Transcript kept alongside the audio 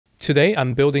Today,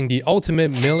 I'm building the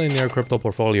ultimate millionaire crypto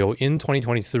portfolio in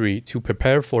 2023 to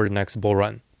prepare for the next bull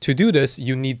run. To do this,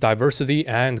 you need diversity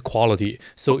and quality.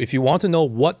 So if you want to know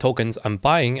what tokens I'm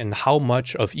buying and how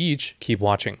much of each, keep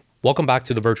watching. Welcome back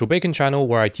to the Virtual Bacon channel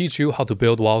where I teach you how to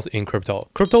build wealth in crypto.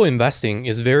 Crypto investing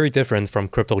is very different from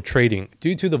crypto trading.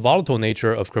 Due to the volatile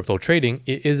nature of crypto trading,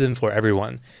 it isn't for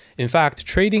everyone. In fact,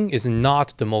 trading is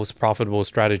not the most profitable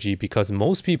strategy because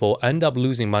most people end up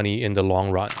losing money in the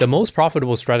long run. The most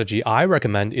profitable strategy I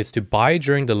recommend is to buy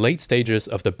during the late stages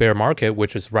of the bear market,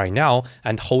 which is right now,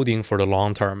 and holding for the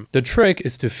long term. The trick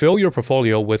is to fill your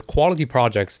portfolio with quality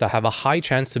projects that have a high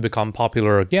chance to become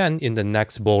popular again in the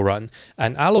next bull run,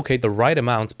 and allocate the right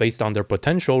amounts based on their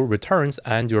potential returns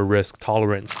and your risk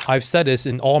tolerance. I've said this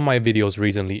in all my videos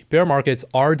recently. Bear markets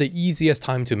are the easiest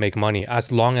time to make money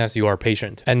as long as you are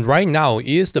patient. And right now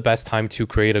is the best time to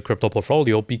create a crypto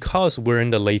portfolio because we're in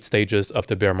the late stages of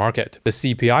the bear market. The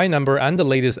CPI number and the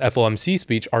latest FOMC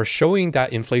speech are showing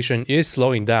that inflation is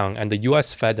slowing down and the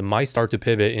US Fed might start to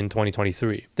pivot in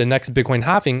 2023. The next Bitcoin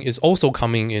halving is also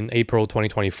coming in April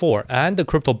 2024, and the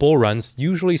crypto bull runs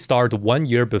usually start 1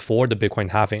 year before the Bitcoin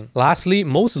halving. Lastly,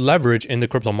 most leverage in the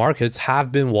crypto markets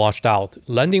have been washed out.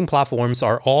 Lending platforms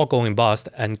are all going bust,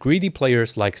 and greedy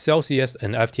players like Celsius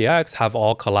and FTX have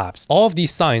all collapsed. All of these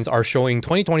signs are showing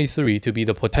 2023 to be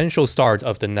the potential start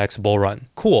of the next bull run.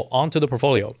 Cool, on to the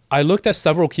portfolio. I looked at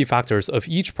several key factors of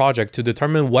each project to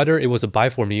determine whether it was a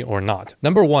buy for me or not.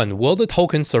 Number 1, will the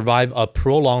token survive a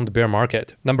prolonged bear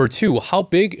market? Number 2, how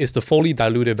big is the fully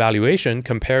diluted valuation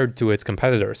compared to its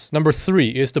competitors? Number 3,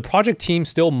 is the project team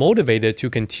still motivated to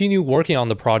continue working on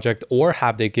the project or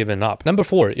have they given up? Number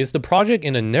 4, is the project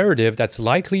in a narrative that's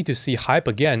likely to see hype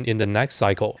again in the next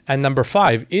cycle? And number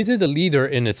 5, is it a leader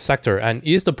in its sector and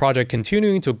is the project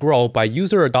continuing to grow by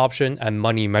user adoption and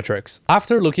money metrics?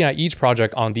 After looking at each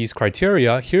project on these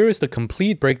criteria, here is the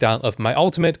complete breakdown of my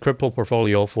ultimate crypto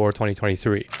portfolio for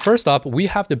 2023. First up, we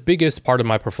have the biggest part of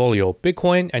my portfolio,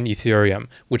 Bitcoin and Ethereum,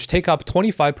 which take up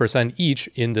 25% each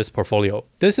in this portfolio.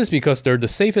 This is because they're the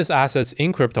safest assets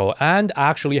in crypto and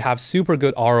actually have super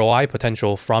good ROI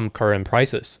potential from current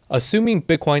prices. Assuming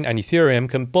Bitcoin and Ethereum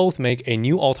can both make a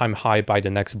new all-time high by the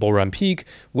next bull run peak,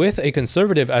 with a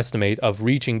conservative estimate of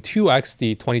reaching 2x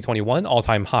the 2021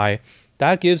 all-time high,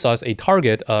 that gives us a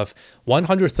target of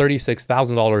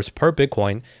 $136,000 per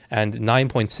Bitcoin and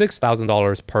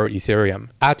 $9,600 per Ethereum.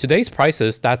 At today's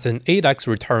prices, that's an 8x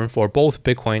return for both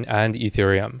Bitcoin and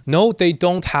Ethereum. No, they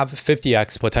don't have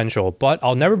 50x potential, but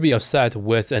I'll never be upset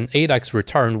with an 8x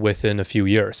return within a few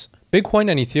years.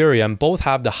 Bitcoin and Ethereum both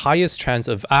have the highest chance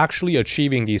of actually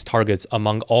achieving these targets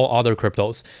among all other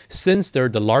cryptos, since they're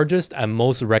the largest and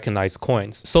most recognized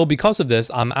coins. So because of this,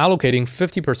 I'm allocating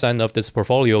 50% of this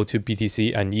portfolio to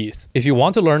BTC and ETH. If you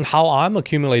want to learn how I'm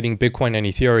accumulating Bitcoin and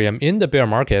Ethereum in the bear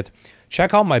market,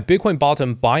 check out my Bitcoin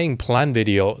bottom buying plan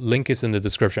video, link is in the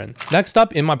description. Next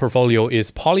up in my portfolio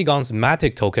is Polygon's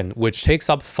Matic token, which takes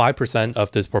up 5% of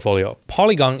this portfolio.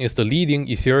 Polygon is the leading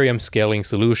Ethereum scaling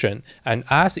solution, and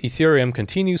as Ethereum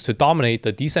continues to dominate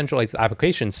the decentralized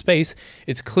application space,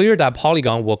 it's clear that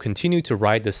Polygon will continue to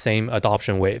ride the same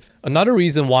adoption wave. Another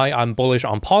reason why I'm bullish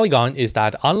on Polygon is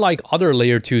that unlike other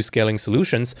layer 2 scaling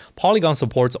solutions, Polygon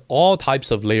supports all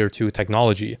types of layer 2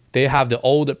 technology. They have the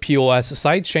old POS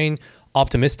sidechain,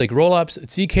 optimistic rollups,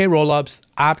 ZK rollups,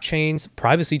 app chains,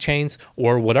 privacy chains,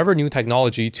 or whatever new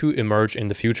technology to emerge in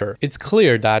the future. It's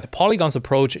clear that Polygon's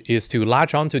approach is to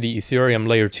latch onto the Ethereum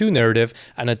layer 2 narrative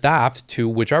and adapt to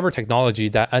whichever technology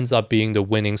that ends up being the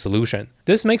winning solution.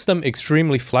 This makes them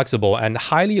extremely flexible and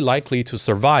highly likely to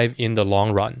survive in the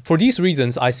long run. For these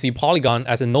reasons, I see Polygon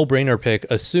as a no-brainer pick,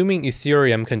 assuming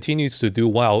Ethereum continues to do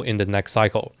well in the next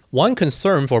cycle. One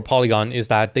concern for Polygon is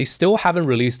that they still haven't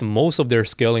released most of their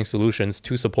scaling solutions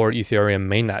to support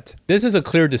Ethereum mainnet. This is a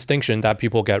clear distinction that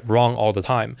people get wrong all the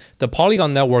time. The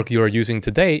Polygon network you are using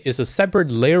today is a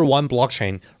separate layer 1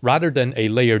 blockchain rather than a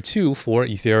layer 2 for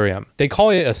Ethereum. They call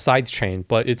it a sidechain,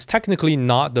 but it's technically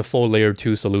not the full layer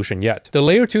 2 solution yet. The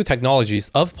layer 2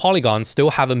 technologies of Polygon still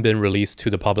haven't been released to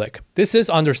the public. This is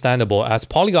understandable as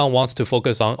Polygon wants to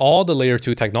focus on all the layer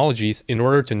 2 technologies in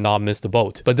order to not miss the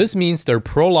boat, but this means they're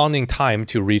prolonging time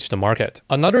to reach the market.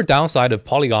 Another downside of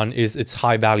Polygon is its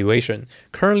high valuation.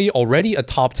 Currently already a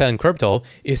top 10 crypto,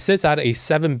 it sits at a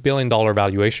 $7 billion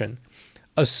valuation.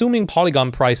 Assuming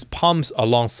Polygon price pumps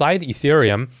alongside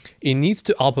Ethereum, it needs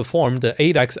to outperform the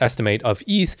 8x estimate of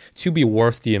ETH to be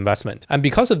worth the investment. And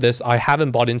because of this, I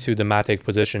haven't bought into the Matic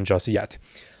position just yet.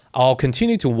 I'll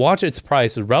continue to watch its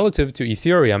price relative to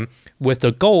Ethereum with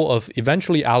the goal of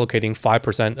eventually allocating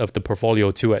 5% of the portfolio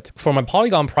to it. For my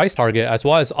Polygon price target as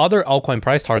well as other altcoin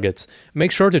price targets,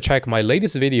 make sure to check my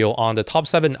latest video on the top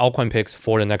 7 altcoin picks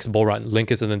for the next bull run. Link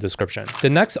is in the description. The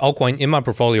next altcoin in my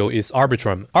portfolio is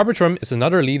Arbitrum. Arbitrum is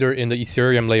another leader in the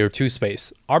Ethereum layer 2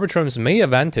 space. Arbitrum's main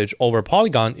advantage over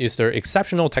Polygon is their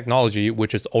exceptional technology,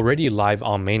 which is already live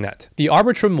on mainnet. The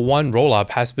Arbitrum 1 rollup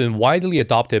has been widely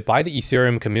adopted by the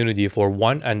Ethereum community for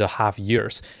 1.5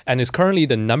 years and is currently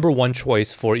the #1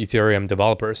 choice for Ethereum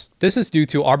developers. This is due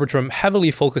to Arbitrum heavily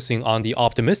focusing on the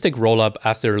optimistic rollup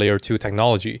as their layer 2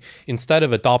 technology, instead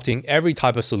of adopting every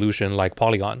type of solution like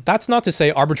Polygon. That's not to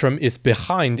say Arbitrum is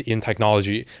behind in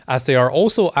technology, as they are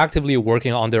also actively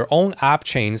working on their own app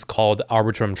chains called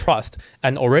Arbitrum Trust,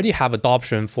 and already have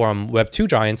adoption from Web2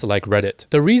 giants like Reddit.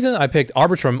 The reason I picked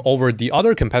Arbitrum over the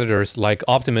other competitors like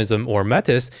Optimism or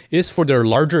Metis is for their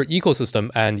larger ecosystem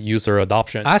and user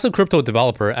adoption. As a crypto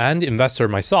developer and investor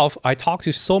myself, I talk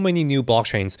to so many new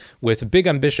blockchains with big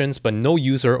ambitions but no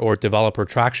user or developer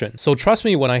traction. So trust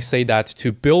me when I say that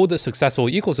to build successful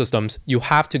ecosystems, you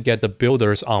have to get the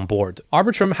builders on board.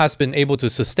 Arbitrum has been able to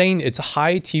sustain its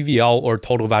high TVL or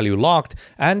total value locked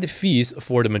and fees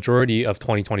for the majority of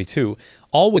 2022.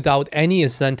 All without any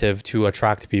incentive to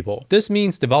attract people. This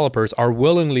means developers are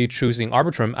willingly choosing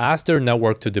Arbitrum as their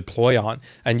network to deploy on,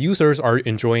 and users are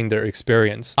enjoying their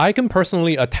experience. I can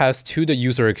personally attest to the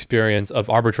user experience of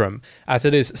Arbitrum, as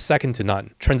it is second to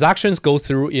none. Transactions go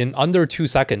through in under 2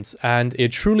 seconds, and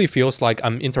it truly feels like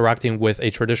I'm interacting with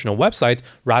a traditional website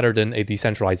rather than a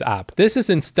decentralized app. This is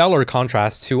in stellar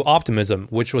contrast to Optimism,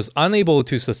 which was unable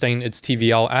to sustain its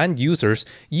TVL and users,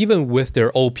 even with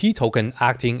their OP token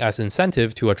acting as incentive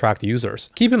to attract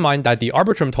users. Keep in mind that the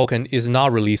Arbitrum token is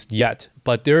not released yet,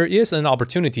 but there is an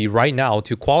opportunity right now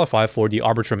to qualify for the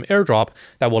Arbitrum airdrop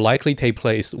that will likely take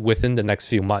place within the next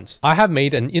few months. I have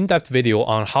made an in-depth video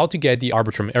on how to get the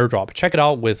Arbitrum airdrop. Check it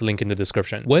out with link in the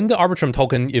description. When the Arbitrum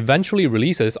token eventually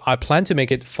releases, I plan to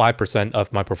make it 5%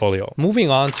 of my portfolio. Moving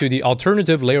on to the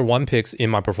alternative layer 1 picks in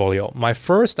my portfolio. My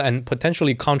first and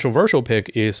potentially controversial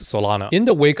pick is Solana. In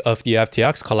the wake of the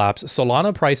FTX collapse,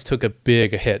 Solana price took a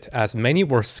big hit as many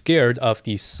were scared of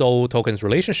the Sol token's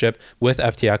relationship with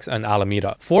FTX and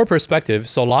Alameda. For perspective,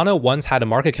 Solana once had a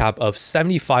market cap of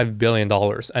 $75 billion,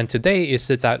 and today it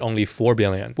sits at only $4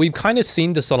 billion. We've kind of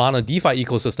seen the Solana DeFi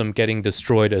ecosystem getting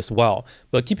destroyed as well,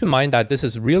 but keep in mind that this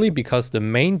is really because the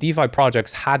main DeFi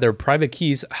projects had their private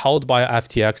keys held by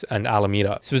FTX and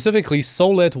Alameda. Specifically,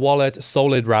 Solid Wallet,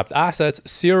 Solid Wrapped Assets,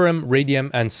 Serum, Radium,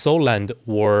 and Solend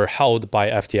were held by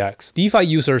FTX. DeFi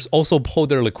users also pulled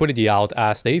their liquidity out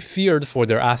as they feared for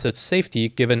their assets' safety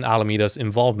given Alameda's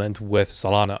involvement with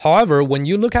Solana. However, when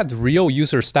you look at real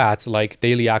user stats like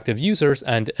daily active users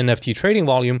and NFT trading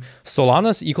volume,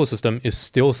 Solana's ecosystem is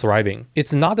still thriving.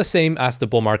 It's not the same as the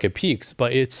bull market peaks,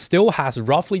 but it still has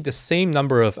roughly the same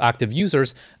number of active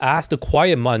users as the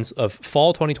quiet months of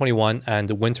fall 2021 and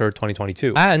winter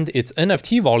 2022. And its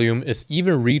NFT volume is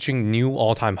even reaching new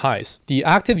all-time highs. The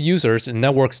active users,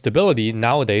 network stability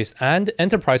nowadays, and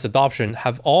enterprise adoption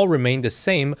have all remained the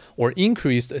same or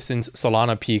increased since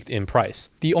Solana peaked in price.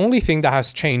 The only thing that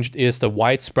has changed is the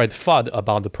widespread FUD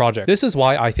about the project. This is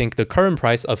why I think the current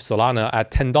price of Solana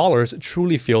at $10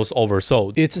 truly feels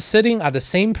oversold. It's sitting at the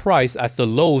same price as the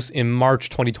lows in March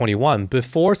 2021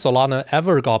 before Solana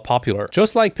ever got popular.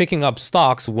 Just like picking up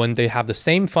stocks when they have the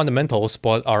same fundamentals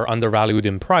but are undervalued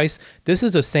in price, this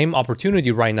is the same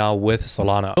opportunity right now with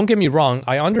Solana. Don't get me wrong,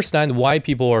 I understand why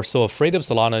people are so afraid of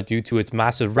Solana due to its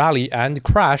massive rally and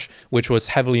crash, which was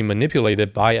heavily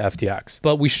manipulated by FTX.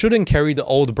 But we shouldn't carry the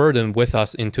old burden with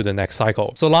us into the next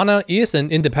cycle. Solana is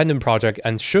an independent project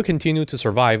and should continue to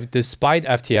survive despite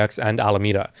FTX and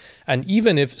Alameda. And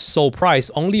even if Sol price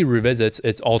only revisits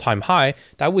its all-time high,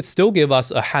 that would still give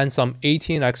us a handsome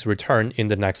 18x return in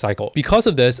the next cycle. Because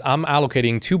of this, I'm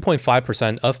allocating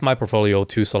 2.5% of my portfolio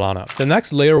to Solana. The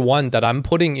next layer 1 that I'm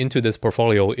putting into this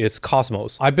portfolio is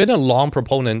Cosmos. I've been a long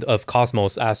proponent of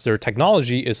Cosmos as their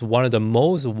technology is one of the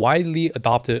most widely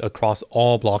adopted across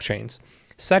all blockchains,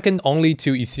 second only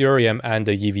to Ethereum and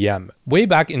the EVM. Way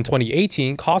back in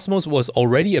 2018, Cosmos was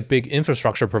already a big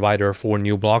infrastructure provider for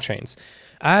new blockchains.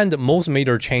 And most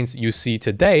major chains you see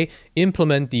today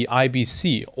implement the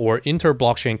IBC or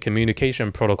Inter-Blockchain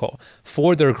Communication Protocol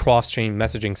for their cross-chain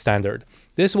messaging standard.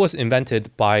 This was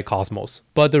invented by Cosmos.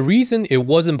 But the reason it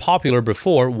wasn't popular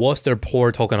before was their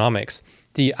poor tokenomics.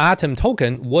 The Atom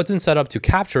token wasn't set up to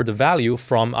capture the value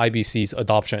from IBC's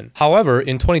adoption. However,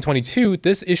 in 2022,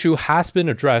 this issue has been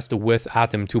addressed with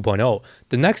Atom 2.0.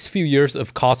 The next few years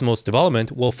of Cosmos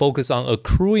development will focus on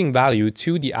accruing value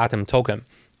to the Atom token.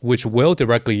 which will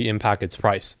directly impact its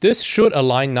price. This should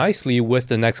align nicely with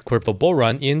the next crypto bull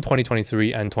run in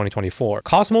 2023 and 2024.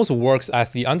 Cosmos works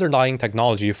as the underlying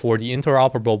technology for the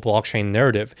interoperable blockchain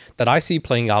narrative that I see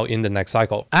playing out in the next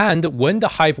cycle. And when the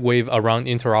hype wave around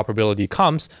interoperability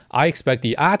comes, I expect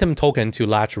the Atom token to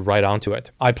latch right onto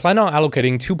it. I plan on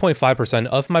allocating 2.5%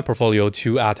 of my portfolio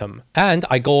to Atom. And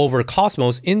I go over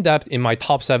Cosmos in depth in my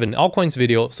top 7 altcoins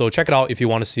video, so check it out if you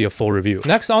want to see a full review.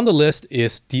 Next on the list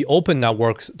is the Open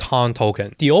Network's TON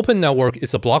token. The Open Network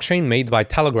is a blockchain made by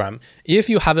Telegram. If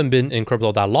you haven't been in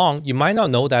crypto that long, you might not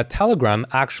know that Telegram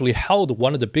actually held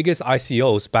one of the biggest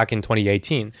ICOs back in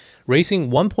 2018,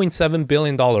 raising $1.7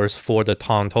 billion for the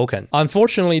TON token.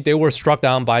 Unfortunately, they were struck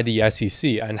down by the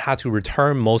SEC and had to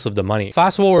return most of the money.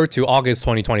 Fast forward to August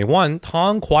 2021,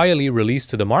 TON quietly released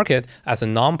to the market as a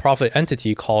non-profit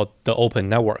entity called the Open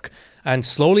Network, and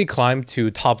slowly climbed to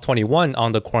top 21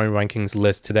 on the coin rankings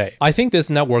list today. I think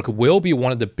this network will be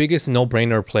one of the biggest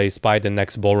no-brainer plays by the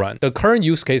next bull run. The current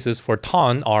use cases for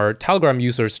TON are Telegram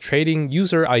users trading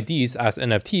user IDs as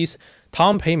NFTs,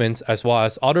 TON payments, as well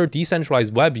as other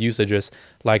decentralized web usages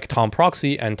like TON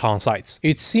proxy and TON sites.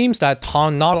 It seems that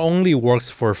TON not only works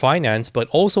for finance, but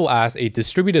also as a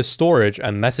distributed storage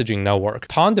and messaging network.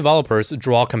 TON developers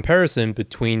draw a comparison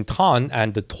between TON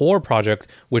and the Tor project,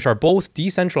 which are both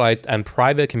decentralized and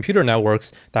private computer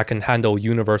networks that can handle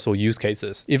universal use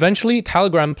cases. Eventually,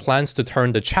 Telegram plans to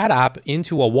turn the chat app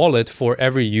into a wallet for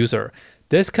every user.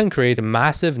 This can create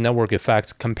massive network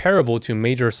effects comparable to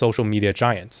major social media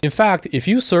giants. In fact, if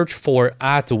you search for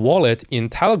 @wallet in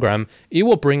Telegram, it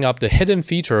will bring up the hidden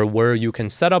feature where you can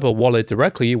set up a wallet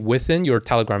directly within your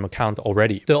Telegram account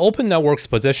already. The Open Network's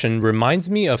position reminds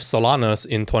me of Solana's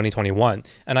in 2021,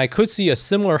 and I could see a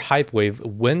similar hype wave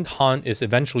when TON is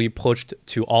eventually pushed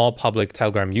to all public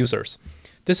Telegram users.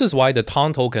 This is why the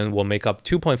TON token will make up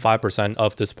 2.5%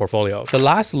 of this portfolio. The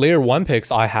last layer 1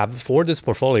 picks I have for this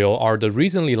portfolio are the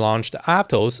recently launched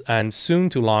Aptos and soon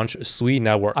to launch Sui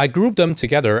network. I grouped them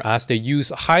together as they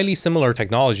use highly similar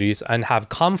technologies and have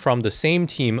come from the same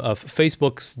team of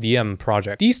Facebook's DM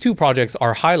project. These two projects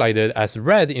are highlighted as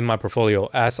red in my portfolio,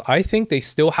 as I think they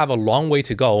still have a long way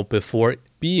to go before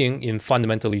being in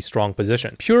fundamentally strong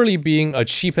position. Purely being a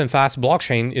cheap and fast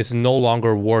blockchain is no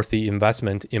longer worth the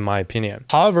investment in my opinion.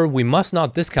 However, we must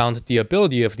not discount the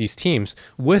ability of these teams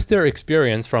with their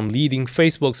experience from leading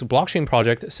Facebook's blockchain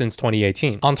project since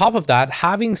 2018. On top of that,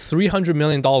 having $300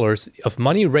 million of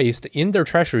money raised in their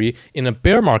treasury in a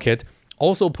bear market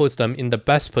also puts them in the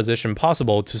best position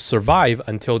possible to survive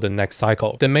until the next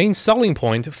cycle. The main selling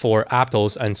point for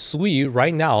Aptos and Sui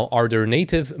right now are their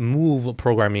native Move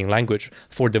programming language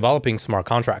for developing smart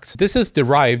contracts. This is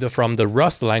derived from the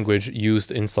Rust language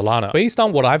used in Solana. Based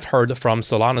on what I've heard from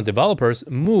Solana developers,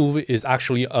 Move is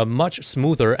actually a much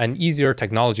smoother and easier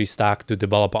technology stack to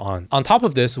develop on. On top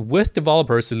of this, with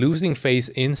developers losing faith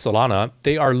in Solana,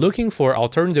 they are looking for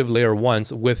alternative layer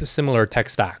 1s with similar tech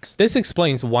stacks. This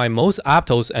explains why most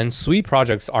Aptos and Sui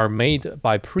projects are made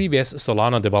by previous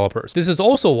Solana developers. This is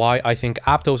also why I think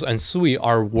Aptos and Sui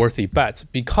are worthy bets,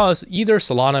 because either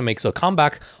Solana makes a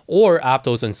comeback or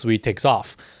Aptos and Sui takes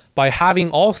off. By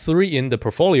having all three in the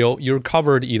portfolio, you're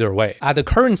covered either way. At the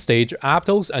current stage,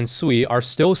 Aptos and Sui are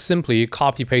still simply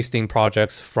copy-pasting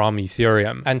projects from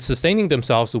Ethereum and sustaining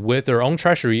themselves with their own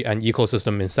treasury and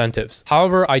ecosystem incentives.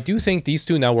 However, I do think these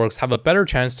two networks have a better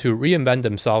chance to reinvent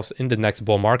themselves in the next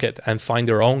bull market and find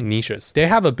their own niches. They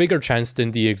have a bigger chance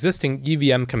than the existing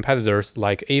EVM competitors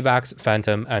like AVAX,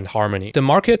 Phantom, and Harmony. The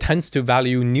market tends to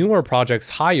value newer projects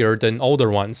higher than older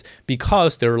ones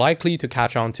because they're likely to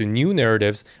catch on to new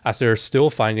narratives as they're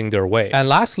still finding their way. And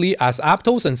lastly, as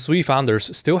Aptos and Sui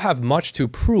founders still have much to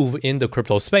prove in the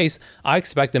crypto space, I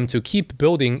expect them to keep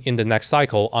building in the next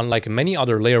cycle, unlike many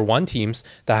other layer 1 teams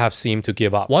that have seemed to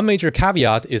give up. One major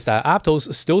caveat is that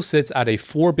Aptos still sits at a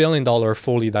 $4 billion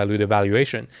fully diluted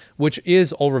valuation, which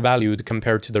is overvalued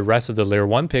compared to the rest of the layer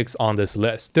 1 picks on this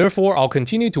list. Therefore, I'll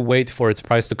continue to wait for its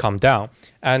price to come down.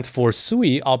 And for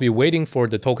Sui, I'll be waiting for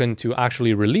the token to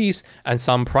actually release and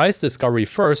some price discovery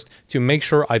first to make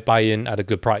sure I buy in at a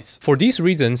good price. For these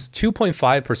reasons,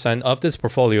 2.5% of this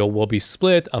portfolio will be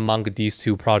split among these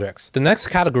two projects. The next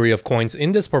category of coins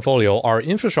in this portfolio are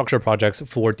infrastructure projects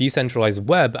for decentralized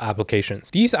web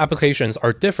applications. These applications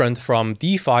are different from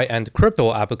DeFi and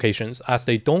crypto applications as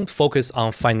they don't focus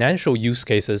on financial use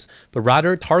cases, but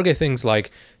rather target things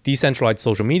like decentralized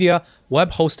social media,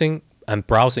 web hosting, and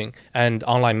browsing, and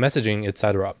online messaging,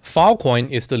 etc. Filecoin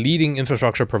is the leading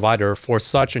infrastructure provider for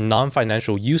such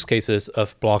non-financial use cases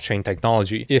of blockchain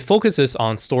technology. It focuses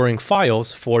on storing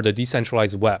files for the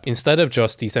decentralized web instead of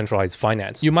just decentralized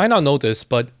finance. You might not know this,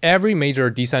 but every major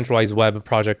decentralized web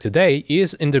project today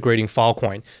is integrating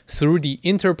Filecoin through the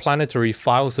Interplanetary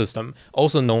File System,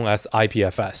 also known as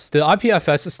IPFS. The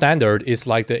IPFS standard is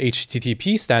like the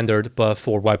HTTP standard, but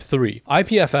for Web3.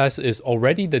 IPFS is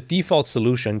already the default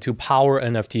solution to power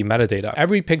NFT metadata.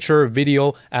 Every picture,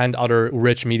 video, and other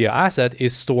rich media asset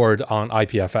is stored on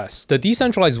IPFS. The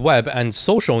decentralized web and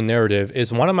social narrative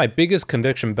is one of my biggest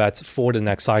conviction bets for the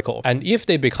next cycle. And if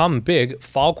they become big,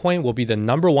 Filecoin will be the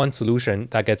 #1 solution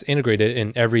that gets integrated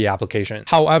in every application.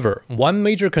 However, one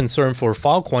major concern for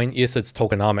Filecoin is its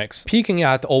tokenomics. Peaking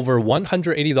at over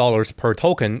 $180 per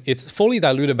token, its fully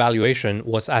diluted valuation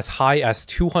was as high as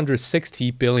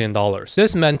 $260 billion.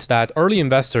 This meant that early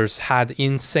investors had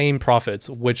insane profits,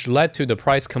 which led to the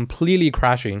price completely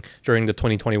crashing during the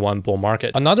 2021 bull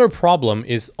market. Another problem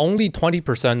is only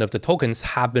 20% of the tokens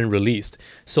have been released,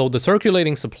 so the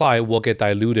circulating supply will get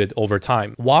diluted over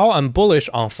time. While I'm bullish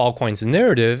on Filecoin's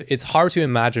narrative, it's hard to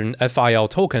imagine FIL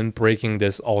token breaking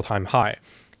this all-time high,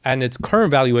 and its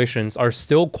current valuations are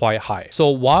still quite high. So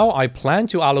while I plan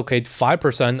to allocate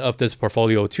 5% of this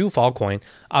portfolio to Filecoin,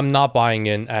 I'm not buying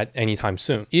in at any time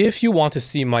soon. If you want to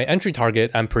see my entry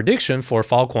target and prediction for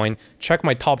Filecoin, check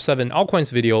my top 7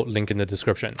 altcoins video, link in the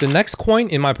description. The next coin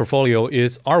in my portfolio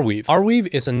is Arweave. Arweave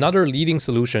is another leading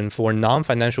solution for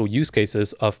non-financial use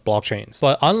cases of blockchains.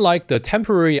 But unlike the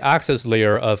temporary access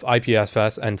layer of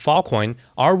IPFS and Filecoin,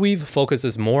 Arweave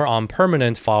focuses more on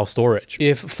permanent file storage.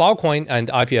 If Filecoin and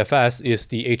IPFS is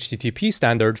the HTTP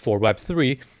standard for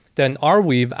Web3, then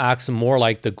Arweave acts more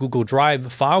like the Google Drive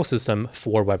file system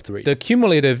for Web3. The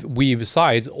cumulative weave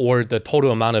size, or the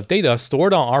total amount of data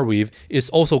stored on Arweave, is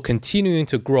also continuing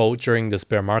to grow during this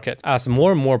bear market, as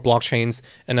more and more blockchains,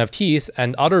 NFTs,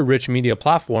 and other rich media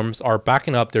platforms are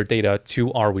backing up their data to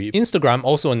Arweave. Instagram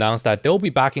also announced that they'll be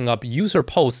backing up user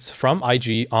posts from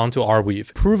IG onto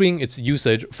Arweave, proving its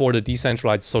usage for the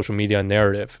decentralized social media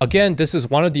narrative. Again, this is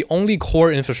one of the only core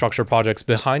infrastructure projects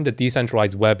behind the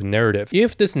decentralized web narrative.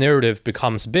 If this narrative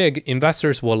becomes big,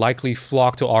 investors will likely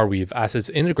flock to Arweave as it's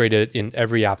integrated in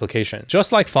every application.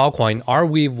 Just like Filecoin,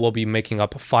 Arweave will be making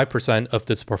up 5% of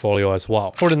this portfolio as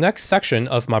well. For the next section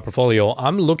of my portfolio,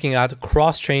 I'm looking at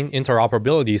cross-chain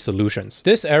interoperability solutions.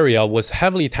 This area was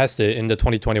heavily tested in the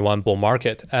 2021 bull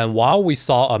market, and while we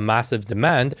saw a massive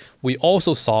demand, we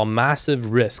also saw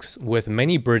massive risks with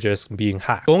many bridges being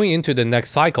hacked. Going into the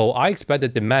next cycle, I expect the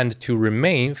demand to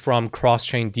remain from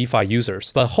cross-chain DeFi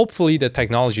users, but hopefully the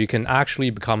technology can actually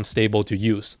become stable to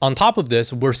use. On top of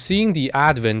this, we're seeing the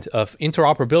advent of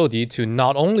interoperability to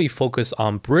not only focus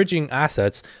on bridging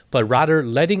assets, but rather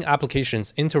letting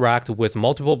applications interact with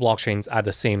multiple blockchains at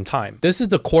the same time. This is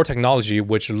the core technology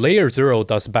which Layer 0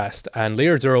 does best, and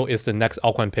Layer 0 is the next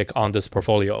altcoin pick on this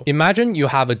portfolio. Imagine you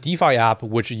have a DeFi app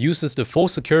which uses the full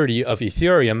security of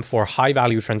Ethereum for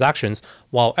high-value transactions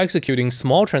while executing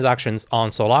small transactions on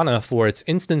Solana for its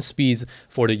instant speeds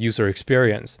for the user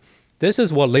experience. This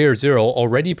is what Layer 0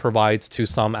 already provides to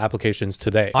some applications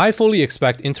today. I fully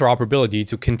expect interoperability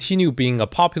to continue being a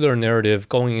popular narrative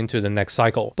going into the next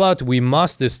cycle, but we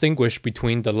must distinguish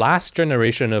between the last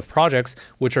generation of projects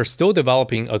which are still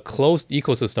developing a closed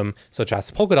ecosystem such as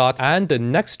Polkadot and the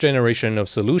next generation of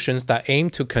solutions that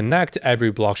aim to connect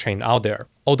every blockchain out there.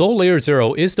 Although Layer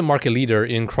 0 is the market leader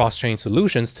in cross-chain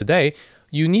solutions today,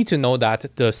 you need to know that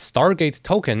the Stargate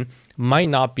token might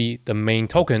not be the main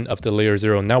token of the Layer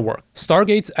 0 network.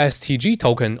 Stargate's STG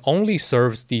token only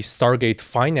serves the Stargate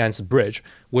Finance Bridge,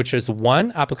 which is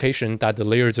one application that the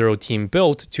Layer 0 team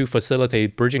built to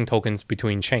facilitate bridging tokens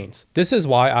between chains. This is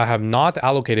why I have not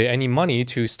allocated any money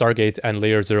to Stargate and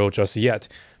Layer 0 just yet,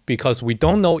 because we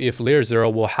don't know if Layer 0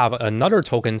 will have another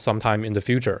token sometime in the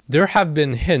future. There have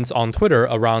been hints on Twitter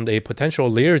around a potential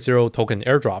Layer 0 token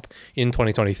airdrop in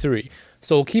 2023,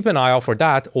 so keep an eye out for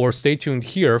that or stay tuned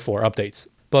here for updates.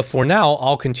 But for now,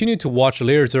 I'll continue to watch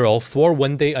Layer 0 for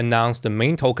when they announce the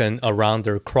main token around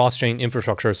their cross-chain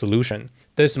infrastructure solution.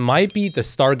 This might be the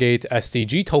Stargate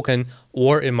STG token,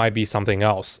 or it might be something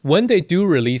else. When they do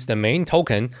release the main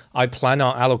token, I plan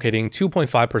on allocating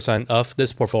 2.5% of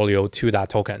this portfolio to that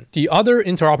token. The other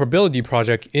interoperability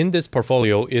project in this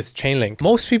portfolio is Chainlink.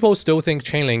 Most people still think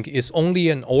Chainlink is only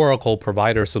an Oracle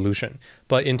provider solution,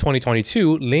 but in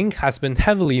 2022, Link has been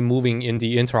heavily moving in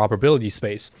the interoperability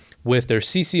space with their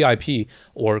CCIP,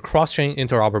 or cross-chain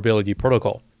interoperability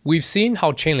protocol. We've seen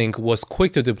how Chainlink was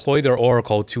quick to deploy their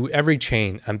Oracle to every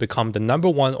chain and become the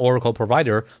 #1 Oracle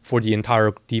provider for the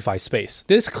entire DeFi space.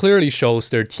 This clearly shows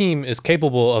their team is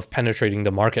capable of penetrating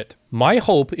the market. My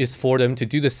hope is for them to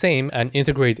do the same and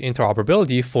integrate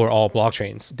interoperability for all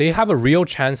blockchains. They have a real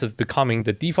chance of becoming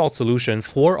the default solution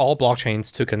for all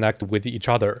blockchains to connect with each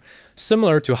other,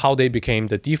 similar to how they became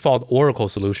the default Oracle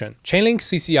solution. Chainlink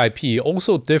CCIP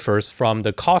also differs from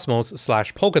the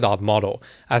Cosmos/Polkadot model,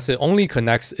 as it only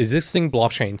connects existing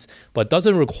blockchains, but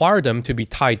doesn't require them to be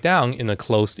tied down in a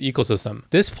closed ecosystem.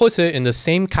 This puts it in the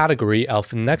same category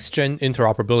of next-gen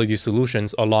interoperability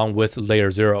solutions along with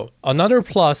Layer 0. Another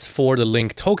plus for the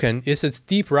Link token is its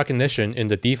deep recognition in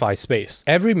the DeFi space.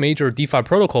 Every major DeFi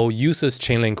protocol uses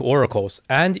Chainlink oracles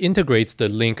and integrates the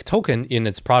Link token in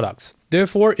its products.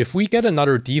 Therefore, if we get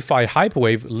another DeFi hype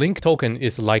wave, Link token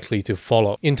is likely to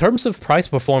follow. In terms of price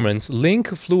performance, Link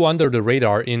flew under the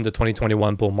radar in the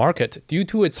 2021 bull market due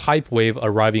to its hype wave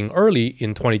arriving early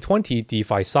in 2020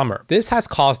 DeFi summer. This has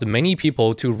caused many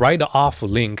people to write off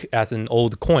Link as an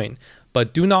old coin.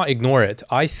 But do not ignore it.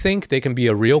 I think they can be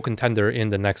a real contender in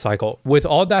the next cycle. With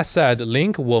all that said,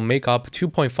 Link will make up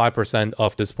 2.5%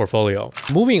 of this portfolio.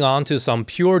 Moving on to some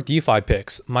pure DeFi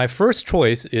picks, my first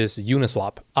choice is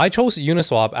Uniswap. I chose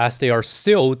Uniswap as they are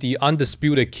still the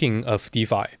undisputed king of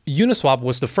DeFi. Uniswap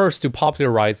was the first to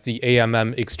popularize the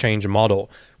AMM exchange model,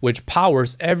 which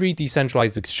powers every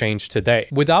decentralized exchange today.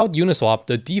 Without Uniswap,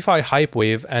 the DeFi hype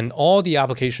wave and all the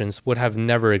applications would have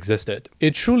never existed.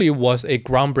 It truly was a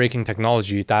groundbreaking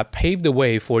technology that paved the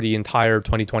way for the entire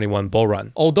 2021 bull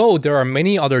run. Although there are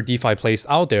many other DeFi plays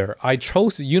out there, I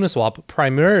chose Uniswap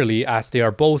primarily as they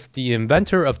are both the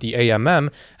inventor of the AMM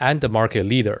and the market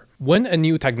leader. When a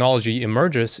new technology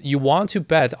emerges, you want to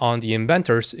bet on the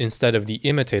inventors instead of the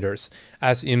imitators,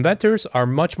 as inventors are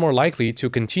much more likely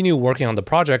to continue working on the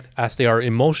project as they are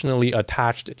emotionally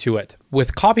attached to it.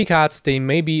 With copycats, they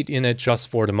may be in it just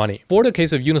for the money. For the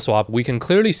case of Uniswap, we can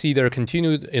clearly see their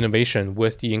continued innovation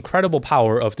with the incredible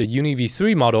power of the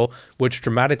UniV3 model, which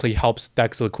dramatically helps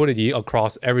DEX liquidity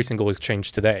across every single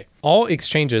exchange today. All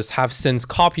exchanges have since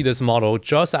copied this model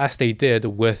just as they did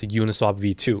with Uniswap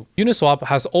v2. Uniswap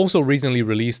has also recently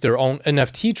released their own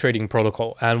NFT trading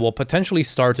protocol and will potentially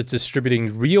start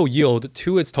distributing real yield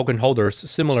to its token holders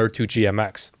similar to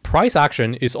GMX. Price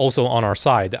action is also on our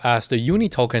side, as the Uni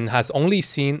token has only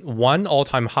seen one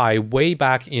all-time high way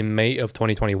back in May of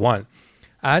 2021.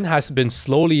 And has been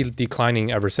slowly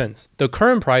declining ever since. The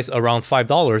current price around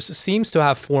 $5 seems to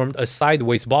have formed a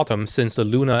sideways bottom since the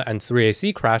Luna and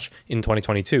 3AC crash in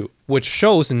 2022, which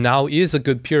shows now is a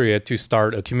good period to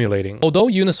start accumulating. Although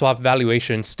Uniswap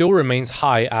valuation still remains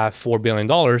high at $4 billion,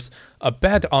 a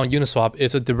bet on Uniswap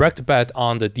is a direct bet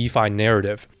on the DeFi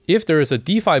narrative. If there is a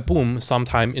DeFi boom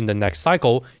sometime in the next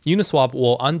cycle, Uniswap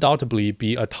will undoubtedly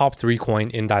be a top 3 coin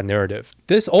in that narrative.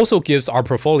 This also gives our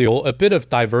portfolio a bit of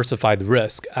diversified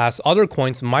risk, as other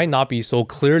coins might not be so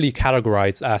clearly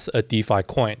categorized as a DeFi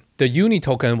coin. The Uni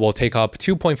token will take up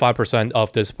 2.5%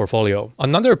 of this portfolio.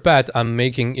 Another bet I'm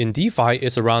making in DeFi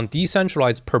is around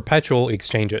decentralized perpetual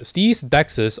exchanges. These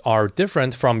DEXs are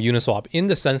different from Uniswap in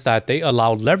the sense that they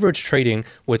allow leverage trading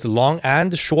with long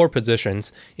and short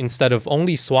positions instead of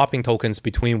only swapping tokens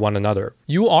between one another.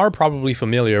 You are probably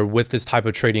familiar with this type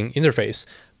of trading interface.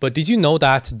 But did you know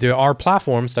that there are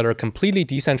platforms that are completely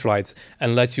decentralized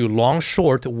and let you long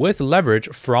short with leverage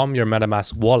from your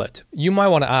MetaMask wallet? You might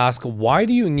want to ask, why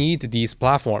do you need these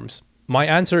platforms? My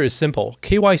answer is simple: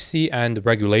 KYC and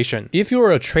regulation. If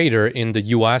you're a trader in the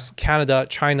US, Canada,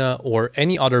 China, or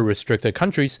any other restricted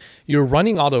countries, you're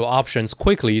running out of options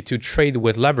quickly to trade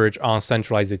with leverage on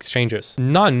centralized exchanges.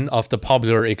 None of the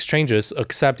popular exchanges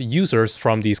accept users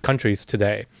from these countries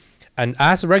today. And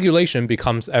as regulation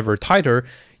becomes ever tighter,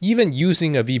 even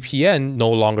using a VPN no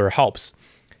longer helps.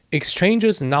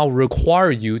 Exchanges now require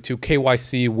you to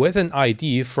KYC with an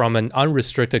ID from an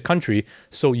unrestricted country,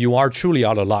 so you are truly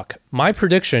out of luck. My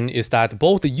prediction is that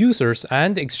both the users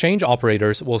and exchange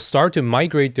operators will start to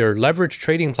migrate their leverage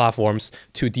trading platforms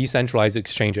to decentralized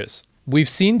exchanges. We've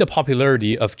seen the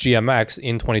popularity of GMX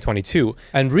in 2022,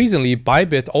 and recently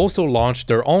Bybit also launched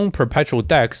their own perpetual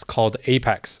DEX called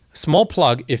Apex. Small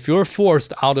plug, if you're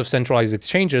forced out of centralized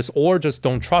exchanges or just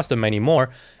don't trust them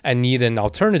anymore and need an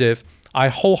alternative, I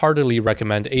wholeheartedly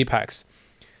recommend Apex.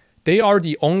 They are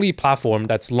the only platform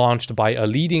that's launched by a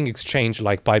leading exchange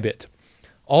like Bybit.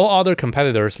 All other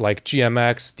competitors like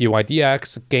GMX,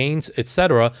 DYDX, Gains,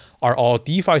 etc. are all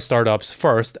DeFi startups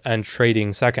first and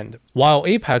trading second. While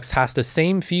Apex has the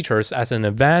same features as an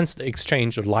advanced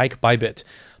exchange like Bybit,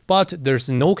 but there's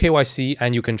no KYC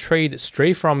and you can trade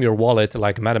straight from your wallet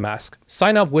like MetaMask.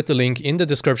 Sign up with the link in the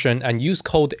description and use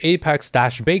code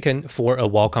APEX-BACON for a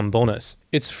welcome bonus.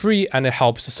 It's free and it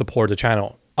helps support the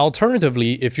channel.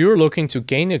 Alternatively, if you're looking to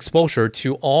gain exposure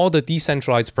to all the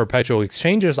decentralized perpetual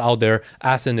exchanges out there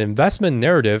as an investment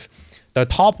narrative, the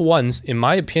top ones, in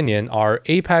my opinion, are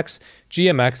Apex,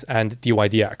 GMX, and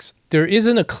DYDX. There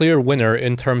isn't a clear winner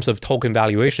in terms of token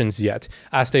valuations yet,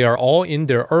 as they are all in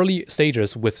their early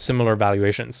stages with similar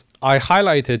valuations. I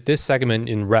highlighted this segment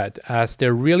in red as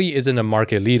there really isn't a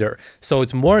market leader, so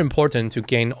it's more important to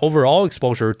gain overall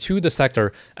exposure to the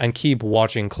sector and keep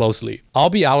watching closely. I'll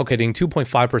be allocating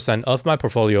 2.5% of my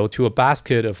portfolio to a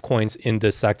basket of coins in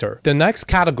this sector. The next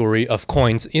category of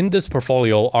coins in this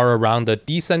portfolio are around the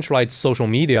decentralized social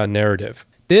media narrative.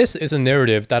 This is a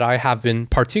narrative that I have been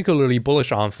particularly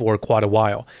bullish on for quite a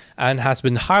while, and has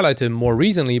been highlighted more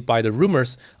recently by the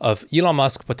rumors of Elon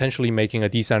Musk potentially making a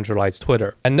decentralized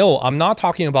Twitter. And no, I'm not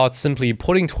talking about simply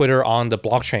putting Twitter on the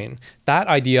blockchain. That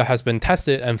idea has been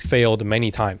tested and failed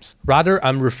many times. Rather,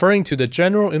 I'm referring to the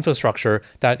general infrastructure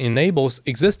that enables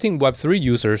existing Web3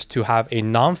 users to have a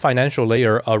non-financial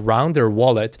layer around their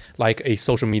wallet like a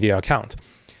social media account.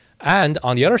 And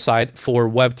on the other side, for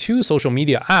Web2 social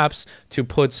media apps to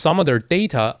put some of their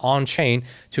data on-chain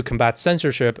to combat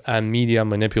censorship and media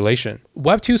manipulation.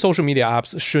 Web2 social media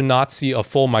apps should not see a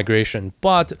full migration,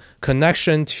 but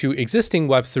connection to existing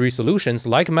Web3 solutions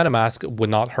like MetaMask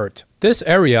would not hurt. This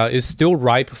area is still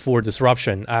ripe for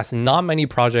disruption as not many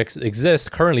projects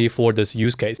exist currently for this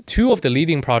use case. Two of the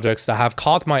leading projects that have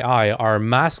caught my eye are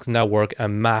Mask Network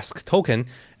and Mask Token,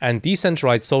 and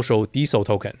Decentralized Social DSO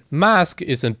Token. Mask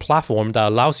is a platform that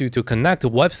allows you to connect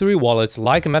Web3 wallets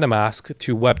like MetaMask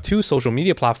to Web2 social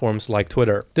media platforms like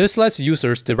Twitter. This lets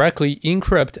users directly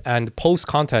encrypt and post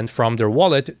content from their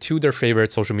wallet to their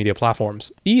favorite social media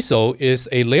platforms. DSO is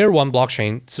a layer 1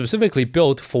 blockchain specifically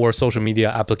built for social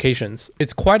media applications.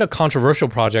 It's quite a controversial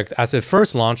project as it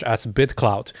first launched as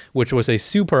BitClout, which was a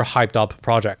super hyped up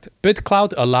project.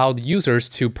 BitClout allowed users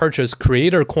to purchase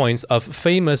creator coins of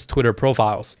famous Twitter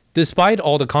profiles. Despite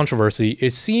all the controversy,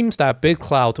 it seems that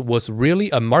BitClout was really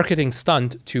a marketing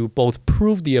stunt to both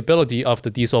prove the ability of the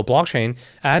DSO blockchain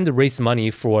and raise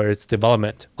money for its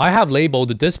development. I have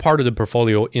labeled this part of the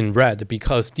portfolio in red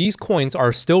because these coins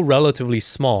are still relatively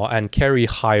small and carry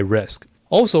high risk.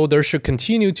 Also, there should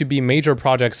continue to be major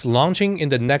projects launching in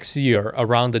the next year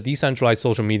around the decentralized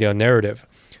social media narrative.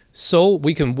 So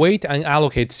we can wait and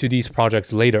allocate to these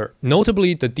projects later.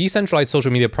 Notably, the decentralized social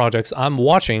media projects I'm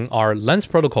watching are Lens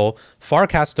Protocol,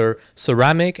 Farcaster,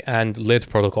 Ceramic, and Lit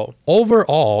Protocol.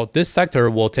 Overall, this sector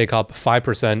will take up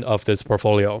 5% of this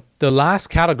portfolio. The last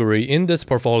category in this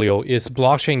portfolio is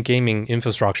blockchain gaming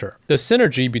infrastructure. The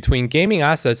synergy between gaming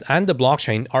assets and the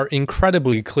blockchain are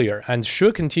incredibly clear and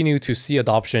should continue to see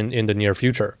adoption in the near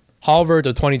future. However,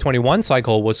 the 2021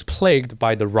 cycle was plagued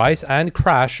by the rise and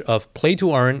crash of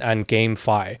play-to-earn and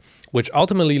GameFi, which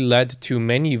ultimately led to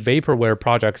many vaporware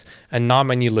projects and not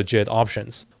many legit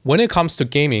options. When it comes to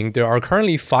gaming, there are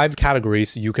currently 5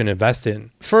 categories you can invest in.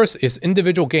 First is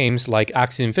individual games like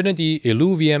Axie Infinity,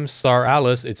 Illuvium, Star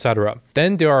Alice, etc.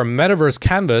 Then there are metaverse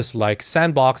canvas like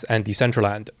Sandbox and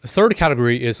Decentraland. Third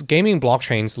category is gaming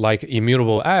blockchains like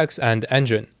Immutable X and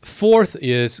Engine. Fourth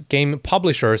is game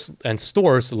publishers and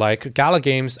stores like Gala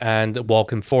Games and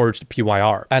Vulcan Forged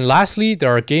PYR. And lastly,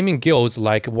 there are gaming guilds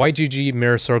like YGG,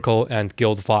 Mirror Circle, and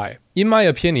GuildFi. In my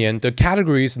opinion, the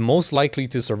categories most likely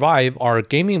to survive are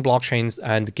gaming blockchains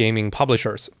and gaming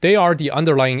publishers. They are the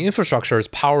underlying infrastructures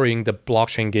powering the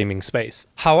blockchain gaming space.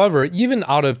 However, even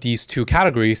out of these two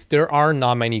categories, there are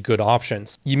not many good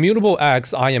options. Immutable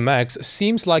X IMX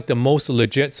seems like the most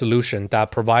legit solution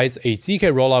that provides a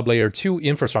ZK Rollup Layer 2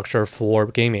 infrastructure for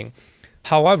gaming.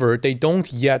 However, they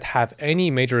don't yet have any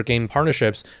major game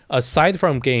partnerships aside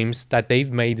from games that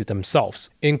they've made themselves.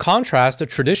 In contrast,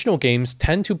 traditional games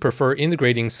tend to prefer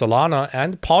integrating Solana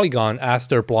and Polygon as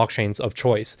their blockchains of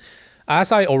choice.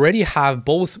 As I already have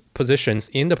both positions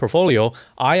in the portfolio,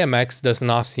 IMX does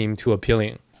not seem too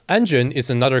appealing. Engine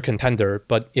is another contender,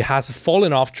 but it has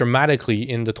fallen off dramatically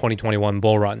in the 2021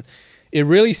 bull run. It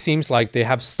really seems like they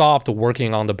have stopped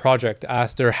working on the project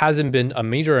as there hasn't been a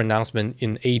major announcement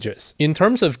in ages. In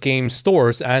terms of game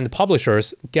stores and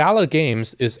publishers, Gala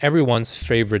Games is everyone's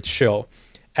favorite shill.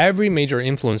 Every major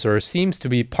influencer seems to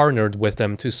be partnered with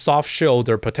them to soft shield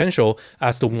their potential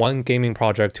as the one gaming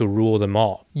project to rule them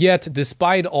all. Yet,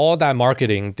 despite all that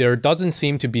marketing, there doesn't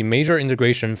seem to be major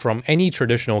integration from any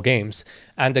traditional games,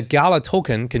 and the Gala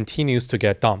token continues to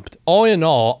get dumped. All in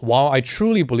all, while I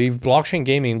truly believe blockchain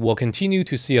gaming will continue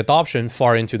to see adoption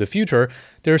far into the future,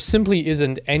 there simply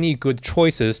isn't any good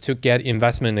choices to get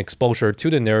investment exposure to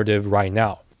the narrative right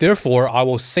now. Therefore, I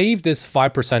will save this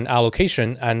 5%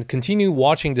 allocation and continue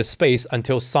watching this space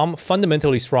until some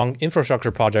fundamentally strong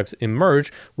infrastructure projects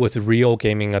emerge with real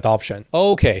gaming adoption.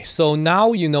 Okay, so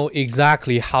now you know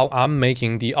exactly how I'm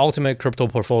making the ultimate crypto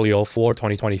portfolio for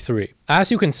 2023. As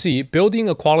you can see, building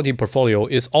a quality portfolio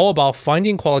is all about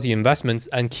finding quality investments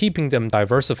and keeping them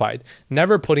diversified,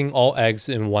 never putting all eggs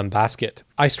in one basket.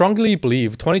 I strongly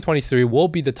believe 2023 will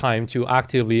be the time to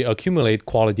actively accumulate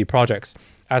quality projects,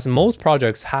 as most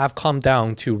projects have come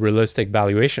down to realistic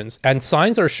valuations, and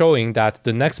signs are showing that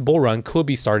the next bull run could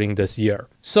be starting this year.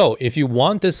 So if you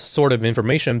want this sort of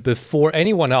information before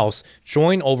anyone else,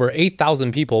 join over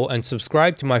 8,000 people and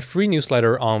subscribe to my free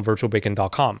newsletter on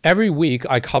virtualbacon.com. Every week,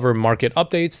 I cover market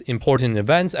updates, important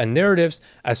events and narratives,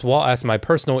 as well as my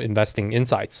personal investing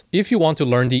insights. If you want to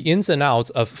learn the ins and outs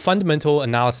of fundamental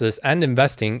analysis and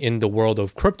investing in the world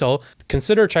of crypto,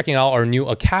 consider checking out our new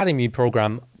Academy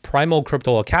program, Primal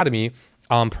Crypto Academy,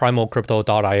 on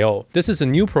primalcrypto.io. This is a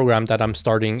new program that I'm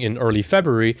starting in early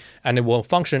February, and it will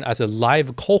function as a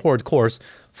live cohort course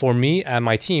for me and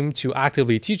my team to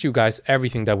actively teach you guys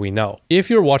everything that we know. If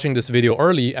you're watching this video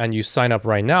early and you sign up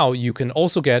right now, you can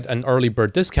also get an early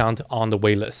bird discount on the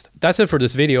waitlist. That's it for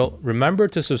this video. Remember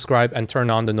to subscribe and turn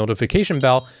on the notification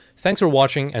bell. Thanks for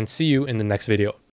watching and see you in the next video.